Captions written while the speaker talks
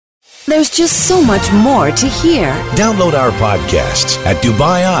There's just so much more to hear. Download our podcasts at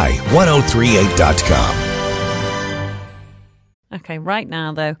DubaiI1038.com. Okay, right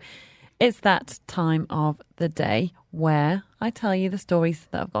now, though, it's that time of the day where I tell you the stories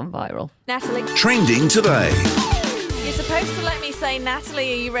that have gone viral. Natalie. Trending today. You're supposed to let me say,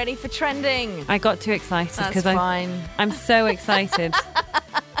 Natalie, are you ready for trending? I got too excited because fine. I'm so excited.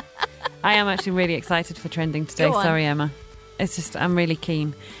 I am actually really excited for trending today. Sorry, Emma. It's just, I'm really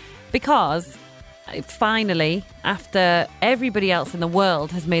keen. Because finally, after everybody else in the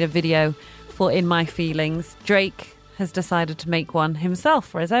world has made a video for In My Feelings, Drake has decided to make one himself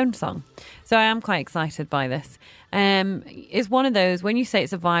for his own song. So I am quite excited by this. It's one of those, when you say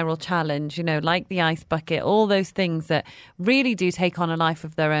it's a viral challenge, you know, like the ice bucket, all those things that really do take on a life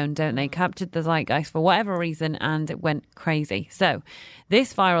of their own, don't they? Captured the zeitgeist for whatever reason and it went crazy. So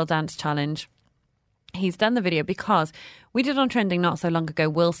this viral dance challenge, he's done the video because we did on Trending not so long ago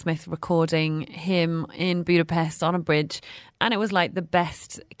Will Smith recording him in Budapest on a bridge, and it was like the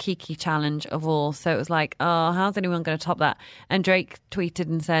best Kiki challenge of all. So it was like, oh, how's anyone going to top that? And Drake tweeted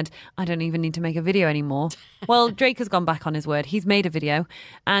and said, I don't even need to make a video anymore. Well, Drake has gone back on his word. He's made a video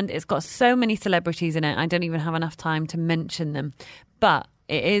and it's got so many celebrities in it, I don't even have enough time to mention them. But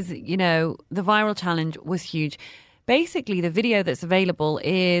it is, you know, the viral challenge was huge. Basically, the video that's available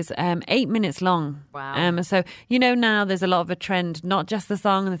is 8 minutes long. Wow. So, you know, now there's a lot of a trend, not just the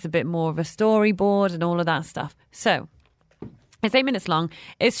song, there's a bit more of a storyboard and all of that stuff. So it's 8 minutes long.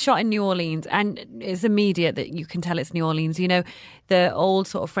 It's shot in New Orleans and it's immediate that you can tell it's New Orleans. You know, the old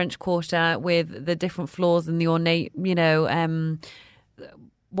sort of French Quarter with the different floors and the ornate, you know,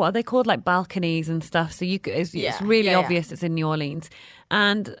 what are they called? Like balconies and stuff. So it's really obvious it's in New Orleans.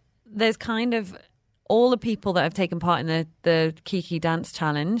 And there's kind of all the people that have taken part in the Kiki Dance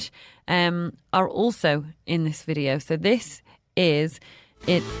Challenge are also in this video. So this is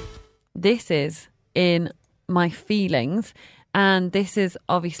In My Feelings. And this is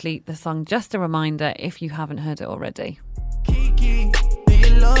obviously the song. Just a reminder if you haven't heard it already. Kiki, do you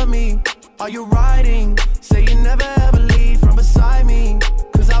love me? Are you riding? Say you never ever leave from beside me.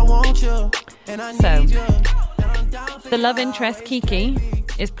 Cause I want you and I need you. The love interest, Kiki,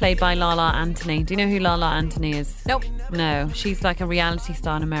 is played by Lala Anthony. Do you know who Lala Anthony is? Nope. No, she's like a reality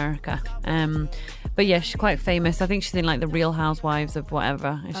star in America. But yeah, she's quite famous. I think she's in like the Real Housewives of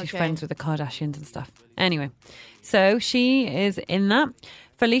whatever. And she's friends with the Kardashians and stuff. Anyway, so she is in that.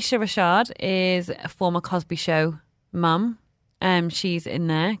 Felicia Rashad is a former Cosby Show mum. She's in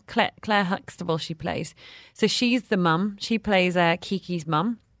there. Claire Huxtable she plays. So she's the mum. She plays Kiki's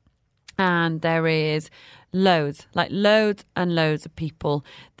mum. And there is loads and loads of people.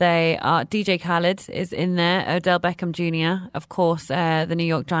 They are DJ Khaled is in there, Odell Beckham Jr., of course, the New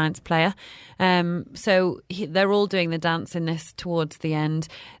York Giants player. So they're all doing the dance in this towards the end.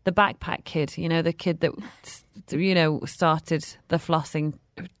 The backpack kid, you know, the kid that, you know, started the flossing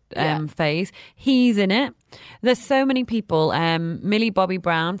phase. He's in it. There's so many people. Millie Bobby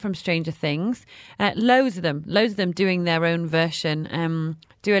Brown from Stranger Things. Loads of them doing their own version.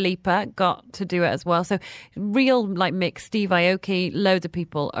 Dua Lipa got to do it as well. So real like mix. Steve Aoki, loads of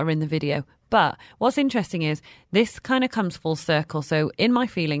people are in the video. But what's interesting is this kind of comes full circle. So In My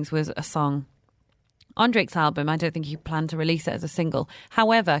Feelings was a song on Drake's album. I don't think he planned to release it as a single.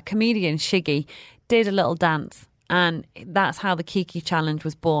 However, comedian Shiggy did a little dance. And that's how the Kiki Challenge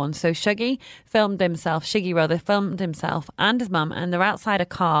was born. So Shiggy filmed himself and his mum, and they're outside a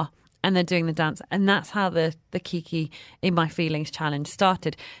car and they're doing the dance. And that's how the Kiki In My Feelings Challenge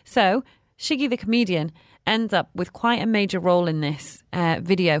started. So Shiggy the comedian ends up with quite a major role in this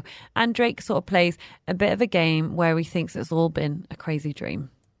video. And Drake sort of plays a bit of a game where he thinks it's all been a crazy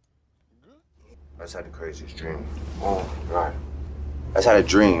dream. I just had the craziest dream. Oh, God. I just had a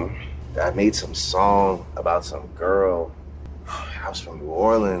dream. I made some song about some girl. I was from New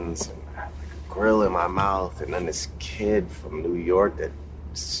Orleans and I had like a grill in my mouth, and then this kid from New York that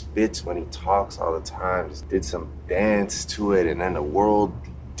spits when he talks all the time just did some dance to it, and then the world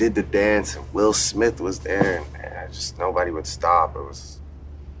did the dance and Will Smith was there, and just nobody would stop. It was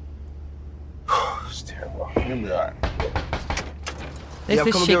terrible. You'll be all right. This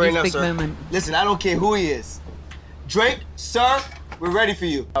is Shiggy's big moment. Listen, I don't care who he is. Drake, sir, we're ready for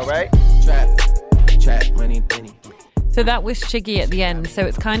you. All right? Trap, money, penny. So that was Shiggy at the end. So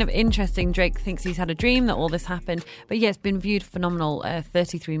it's kind of interesting. Drake thinks he's had a dream that all this happened. But yeah, it's been viewed phenomenal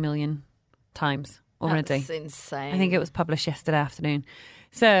 33 million times already. That's insane. I think it was published yesterday afternoon.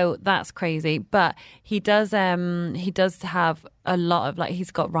 So that's crazy. But he does have a lot of, like,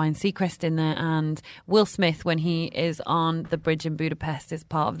 he's got Ryan Seacrest in there, and Will Smith when he is on the bridge in Budapest is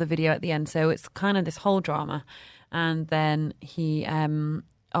part of the video at the end. So it's kind of this whole drama. And then he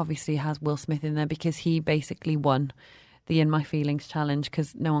obviously has Will Smith in there because he basically won the In My Feelings challenge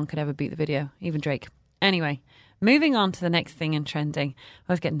because no one could ever beat the video, even Drake. Anyway, moving on to the next thing in trending.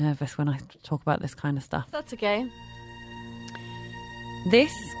 I always get nervous when I talk about this kind of stuff. That's okay.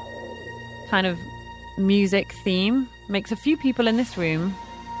 This kind of music theme makes a few people in this room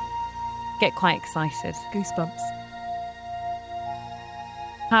get quite excited. Goosebumps.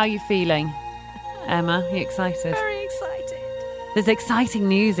 How are you feeling, Emma? Are you excited? Very excited. There's exciting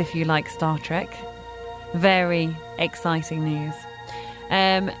news if you like Star Trek. Very exciting news.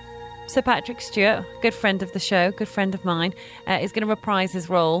 Sir Patrick Stewart, good friend of the show, good friend of mine, is going to reprise his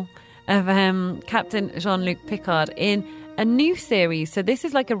role of Captain Jean Luc Picard in a new series. So this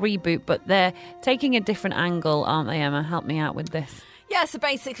is like a reboot, but they're taking a different angle, aren't they, Emma? Help me out with this. Yeah, so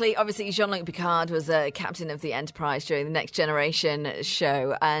basically, obviously, Jean Luc Picard was a captain of the Enterprise during the Next Generation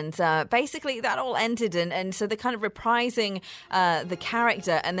show. And basically, that all ended. And so they're kind of reprising the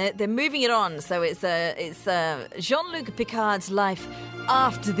character and they're moving it on. So it's Jean Luc Picard's life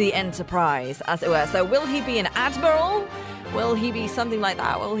after the Enterprise, as it were. So will he be an admiral? Will he be something like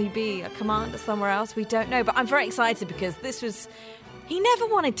that? Will he be a commander somewhere else? We don't know. But I'm very excited because this was... He never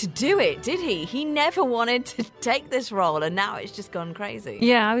wanted to do it, did he? He never wanted to take this role, and now it's just gone crazy.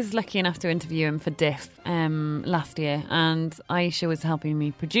 Yeah, I was lucky enough to interview him for Diff last year, and Aisha was helping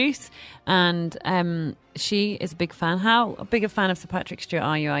me produce, and she is a big fan. How big a fan of Sir Patrick Stewart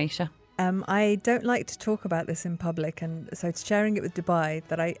are you, Aisha? I don't like to talk about this in public, and so sharing it with Dubai,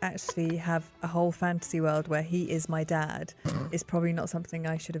 that I actually have a whole fantasy world where he is my dad, is probably not something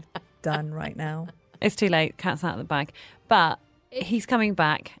I should have done right now. It's too late, cat's out of the bag. But... he's coming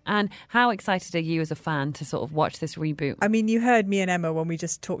back, and how excited are you as a fan to sort of watch this reboot? I mean, you heard me and Emma when we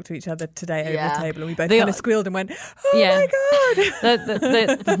just talked to each other today over the table, and we both kind of squealed and went, "Oh my god!"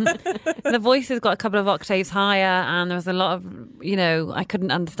 The voices got a couple of octaves higher, and there was a lot of, I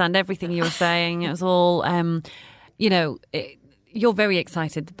couldn't understand everything you were saying. It was all, you're very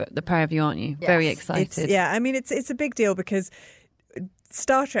excited, the pair of you, aren't you? Yes. Very excited. It's a big deal because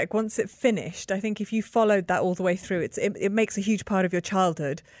Star Trek, once it finished, I think if you followed that all the way through, it makes a huge part of your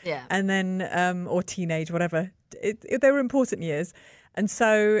childhood. Yeah. And then, or teenage, whatever. They were important years. And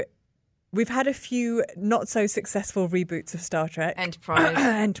so we've had a few not so successful reboots of Star Trek.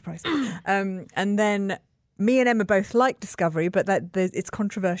 Enterprise. And then me and Emma both like Discovery, but it's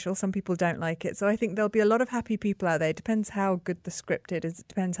controversial. Some people don't like it. So I think there'll be a lot of happy people out there. It depends how good the script is. It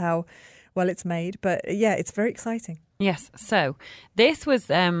depends how well it's made. But yeah, it's very exciting. Yes, so this was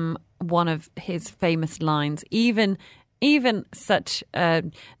one of his famous lines. Even such a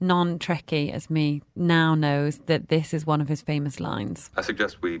non-Trekkie as me now knows that this is one of his famous lines. I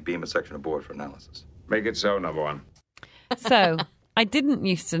suggest we beam a section aboard for analysis. Make it so, number one. So, I didn't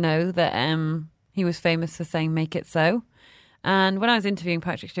used to know that he was famous for saying "make it so." And when I was interviewing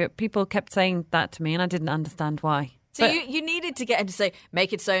Patrick Stewart, people kept saying that to me and I didn't understand why. So you needed to get him to say,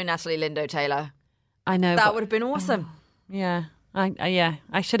 "Make it so, Natalie Lindo Taylor." I know. That would have been awesome. Yeah.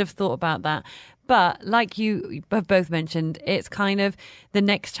 I should have thought about that. But like you have both mentioned, it's kind of the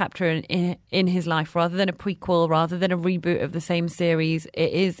next chapter in his life rather than a prequel, rather than a reboot of the same series.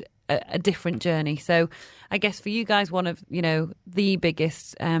 It is a different journey. So I guess for you guys, one of, the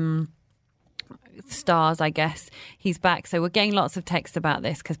biggest stars, I guess, he's back. So we're getting lots of text about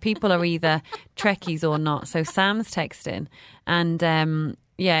this because people are either Trekkies or not. So Sam's texting and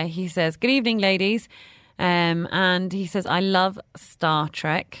he says, "Good evening, ladies." And he says, "I love Star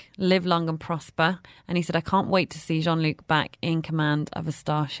Trek. Live long and prosper." And he said, "I can't wait to see Jean-Luc back in command of a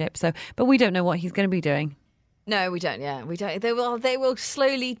starship." So, but we don't know what he's going to be doing. No, we don't. Yeah, we don't. They will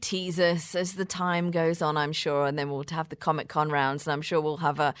slowly tease us as the time goes on, I'm sure, and then we'll have the Comic-Con rounds, and I'm sure we'll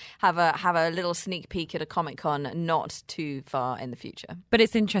have a little sneak peek at a Comic-Con not too far in the future. But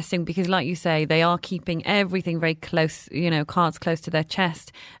it's interesting because, like you say, they are keeping everything very close, cards close to their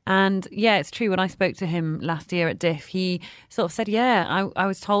chest. And yeah, it's true. When I spoke to him last year at Diff, he sort of said, I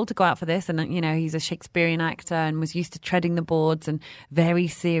was told to go out for this, and he's a Shakespearean actor and was used to treading the boards and very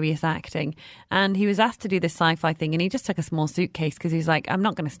serious acting. And he was asked to do this sci-fi thing, and he just took a small suitcase because he's like, "I'm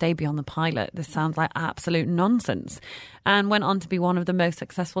not going to stay beyond the pilot. This sounds like absolute nonsense," and went on to be one of the most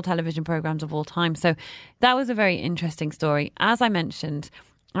successful television programs of all time. So that was a very interesting story. As I mentioned,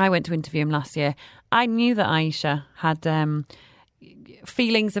 I went to interview him last year. I knew that Aisha had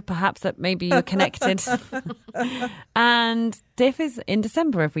feelings of perhaps that maybe you were connected. And Diff is in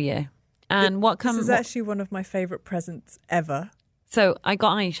December every year. And this is actually one of my favourite presents ever. So I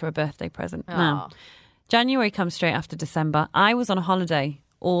got Aisha a birthday present. Now, January comes straight after December. I was on a holiday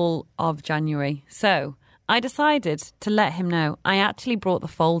all of January. So I decided to let him know. I actually brought the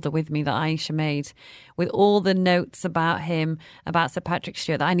folder with me that Aisha made with all the notes about him, about Sir Patrick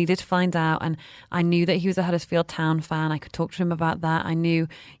Stewart that I needed to find out. And I knew that he was a Huddersfield Town fan. I could talk to him about that. I knew,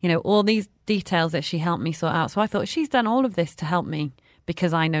 all these details that she helped me sort out. So I thought, she's done all of this to help me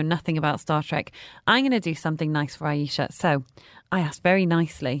because I know nothing about Star Trek. I'm going to do something nice for Aisha. So I asked very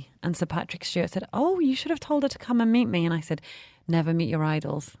nicely, and Sir Patrick Stewart said, "Oh, you should have told her to come and meet me." And I said, "Never meet your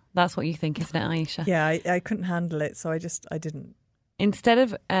idols." That's what you think, isn't it, Aisha? Yeah, I couldn't handle it, so I didn't. Instead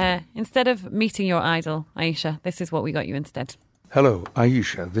of meeting your idol, Aisha, this is what we got you instead. Hello,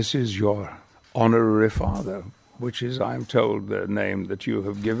 Aisha. This is your honorary father, which is, I'm told, the name that you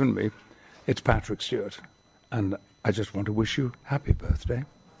have given me. It's Patrick Stewart, and I just want to wish you happy birthday.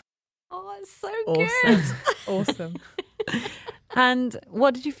 Oh, it's so Awesome. good. Awesome. And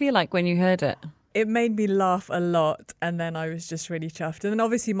what did you feel like when you heard it? It made me laugh a lot, and then I was just really chuffed. And then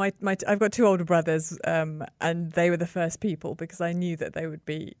obviously I've got 2 older brothers, and they were the first people because I knew that they would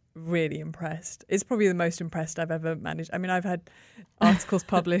be really impressed. It's probably the most impressed I've ever managed. I mean, I've had articles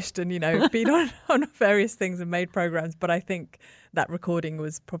published and, been on various things and made programmes, but I think that recording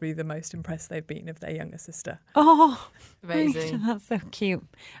was probably the most impressed they've been of their younger sister. Oh, Amazing. That's so cute.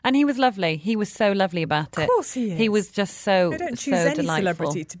 And he was lovely. He was so lovely about it. Of course he is. He was just so I don't choose so any delightful.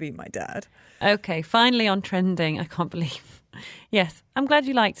 celebrity to be my dad. Okay, finally on trending. I can't believe. Yes, I'm glad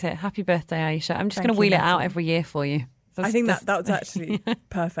you liked it. Happy birthday, Aisha. I'm just going to wheel it out every year for you. I think that was actually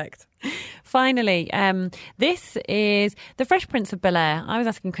perfect. Finally, this is The Fresh Prince of Bel-Air. I was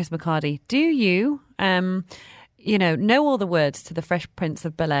asking Chris McCarty, do you, know all the words to the Fresh Prince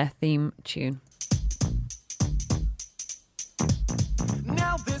of Bel-Air theme tune?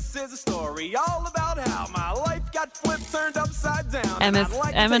 Now this is a story all about how my life got flipped, turned upside down.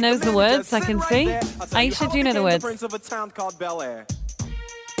 Emma knows the words, I can see. Aisha, do you know the words? Prince of a town called Bel-Air.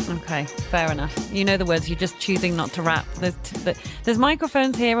 Okay, fair enough. You know the words, you're just choosing not to rap. There's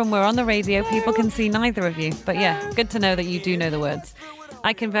microphones here and we're on the radio. People can see neither of you. But yeah, good to know that you do know the words.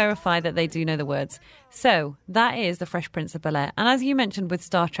 I can verify that they do know the words. So that is The Fresh Prince of Bel-Air. And as you mentioned with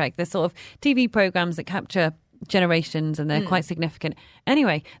Star Trek, there's sort of TV programmes that capture generations and they're quite significant.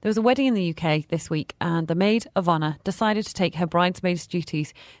 Anyway, there was a wedding in the UK this week and the maid of honour decided to take her bridesmaid's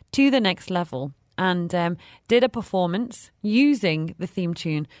duties to the next level and did a performance using the theme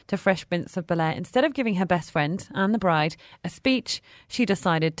tune to Fresh Prince of Bel-Air. Instead of giving her best friend and the bride a speech, she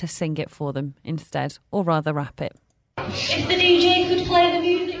decided to sing it for them instead, or rather rap it. If the DJ could play the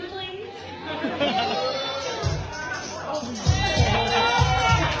music, please.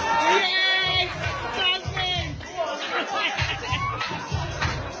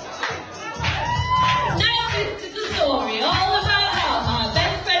 Now this is a story all about how my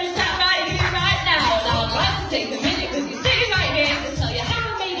best friend sat right here, right now, and I'd like to take a minute because you're sitting right here to tell you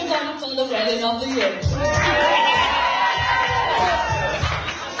how I made a bond for the wedding of the year.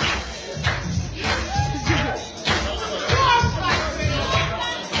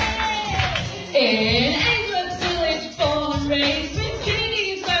 In Ainsworth Village, born, raised with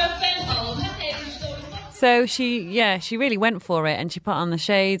Judy's girlfriend, all her age. So she really went for it, and she put on the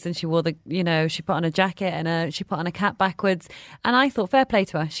shades, and she wore she put on a jacket, and she put on a cap backwards. And I thought, fair play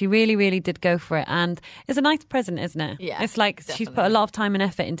to her. She really, really did go for it, and it's a nice present, isn't it? Yeah, it's like definitely. She's put a lot of time and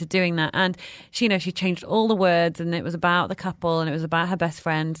effort into doing that, and she changed all the words, and it was about the couple, and it was about her best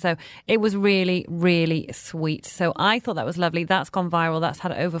friend. So it was really, really sweet. So I thought that was lovely. That's gone viral. That's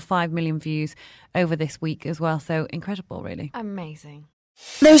had over 5 million views over this week as well. So incredible, really. Amazing.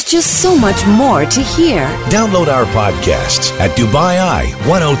 There's just so much more to hear. Download our podcasts at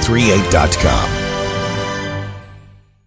DubaiEye1038.com.